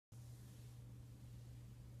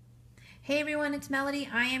Hey everyone, it's Melody.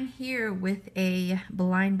 I am here with a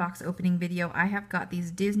blind box opening video. I have got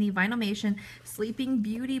these Disney Vinylmation Sleeping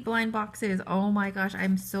Beauty blind boxes. Oh my gosh,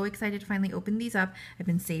 I'm so excited to finally open these up. I've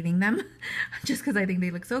been saving them just because I think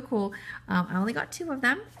they look so cool. I only got 2 of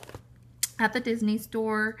them at the Disney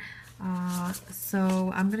store.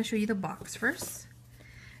 So I'm going to show you the box first.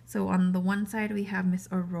 So on the one side we have Miss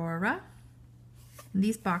Aurora. And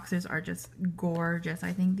these boxes are just gorgeous.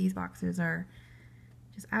 I think these boxes are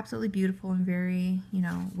just absolutely beautiful and very,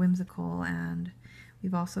 whimsical. And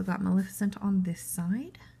we've also got Maleficent on this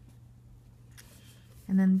side.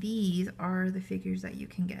 And then these are the figures that you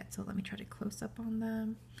can get. So let me try to close up on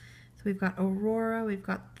them. So we've got Aurora, we've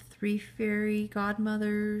got the 3 fairy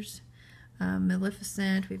godmothers,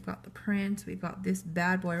 Maleficent, we've got the prince, we've got this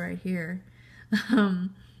bad boy right here.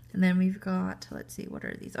 And then we've got, let's see, what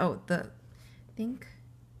are these? Oh, I think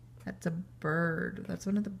that's a bird. That's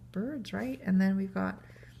one of the birds, right? And then we've got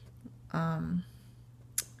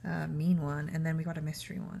a mean one, and then we got a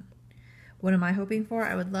mystery one. What am I hoping for?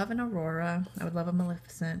 I would love an Aurora. I would love a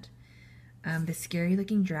Maleficent. The scary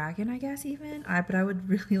looking dragon, I guess, even. But I would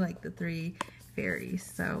really like the 3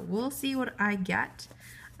 fairies. So we'll see what I get.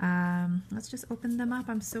 Let's just open them up.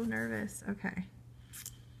 I'm so nervous. Okay.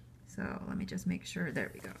 So let me just make sure.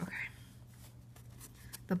 There we go. Okay.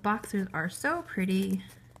 The boxes are so pretty.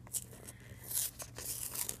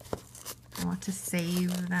 I want to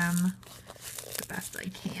save them the best I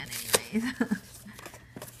can anyways.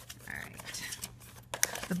 Alright.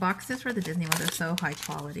 The boxes for the Disney ones are so high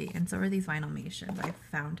quality, and so are these Vinylmations. I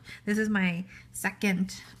found this is my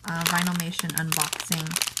second Vinylmation unboxing.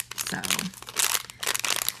 So,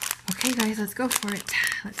 okay guys, let's go for it.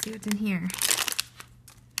 Let's see what's in here.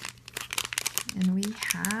 And we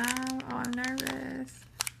have, oh, I'm nervous.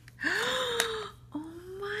 Oh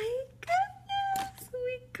my goodness,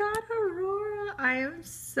 we got Aurora. I am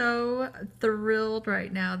so thrilled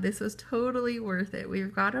right now. This was totally worth it.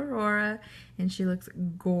 We've got Aurora and she looks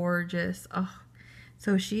gorgeous. Oh,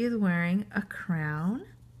 so she is wearing a crown.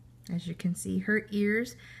 As you can see, her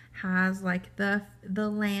ears has like the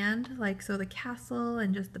land, like so the castle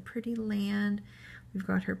and just the pretty land. We've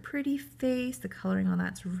got her pretty face. The coloring on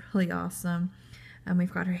that's really awesome. And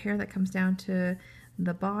we've got her hair that comes down to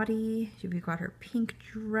the body. We've got her pink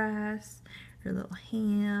dress, her little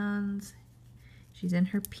hands. She's in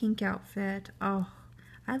her pink outfit. Oh,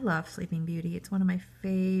 I love Sleeping Beauty. It's one of my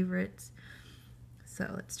favorites.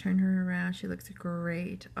 So let's turn her around. She looks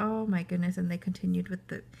great. Oh my goodness. And they continued with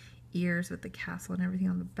the ears with the castle and everything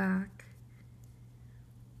on the back.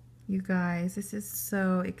 You guys, this is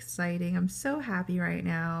so exciting. I'm so happy right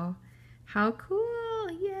now. How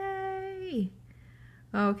cool. Yay.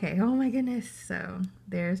 Okay, oh my goodness. So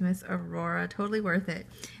there's Miss Aurora, totally worth it.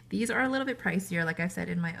 These are a little bit pricier, like I said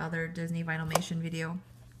in my other Disney Vinylmation video.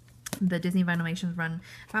 The Disney Vinylmations run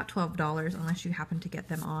about $12 unless you happen to get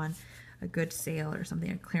them on a good sale or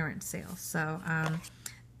something, a clearance sale. So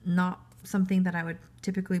not something that I would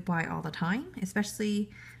typically buy all the time, especially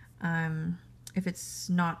if it's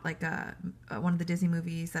not like one of the Disney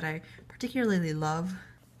movies that I particularly love.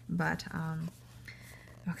 But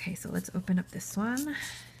okay, so let's open up this one.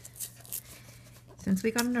 Since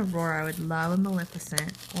we got an Aurora, I would love a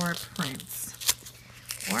Maleficent or a Prince.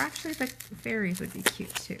 Or actually the fairies would be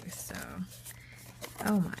cute too, so.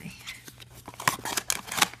 Oh my.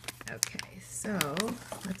 Okay, so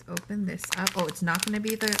let's open this up. Oh, it's not gonna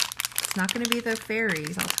be the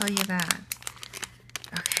fairies, I'll tell you that.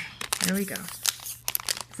 Okay, there we go.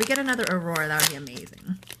 If we get another Aurora, that would be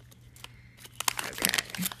amazing. Okay.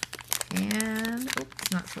 And, oh,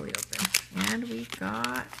 it's not fully open. And we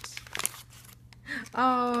got,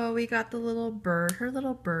 oh, we got the little bird, her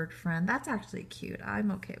little bird friend. That's actually cute.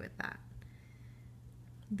 I'm okay with that.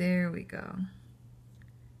 There we go.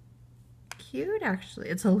 Cute, actually.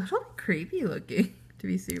 It's a little creepy looking, to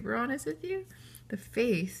be super honest with you. The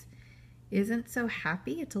face isn't so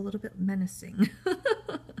happy. It's a little bit menacing.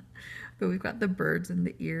 But we've got the birds in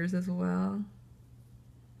the ears as well.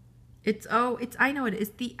 I know it. It's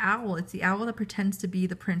the owl. It's the owl that pretends to be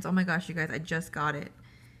the prince. Oh my gosh, you guys, I just got it.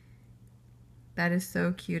 That is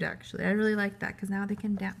so cute, actually. I really like that because now they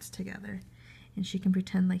can dance together and she can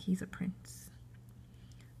pretend like he's a prince.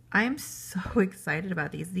 I am so excited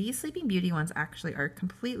about these. These Sleeping Beauty ones actually are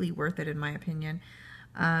completely worth it in my opinion.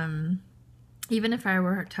 Even if I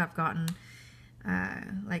were to have gotten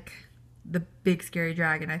like the big scary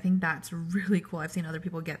dragon, I think that's really cool. I've seen other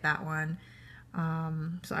people get that one.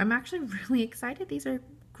 So I'm actually really excited. These are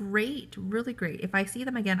great, really great. If I see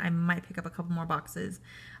them again, I might pick up a couple more boxes.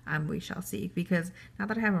 We shall see, because now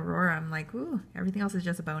that I have Aurora, I'm like, ooh, everything else is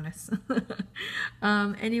just a bonus.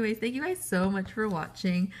 Anyways, thank you guys so much for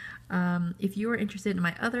watching. If you are interested in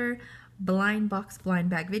my other blind box, blind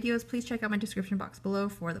bag videos, please check out my description box below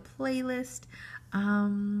for the playlist.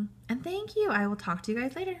 And thank you. I will talk to you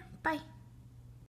guys later. Bye.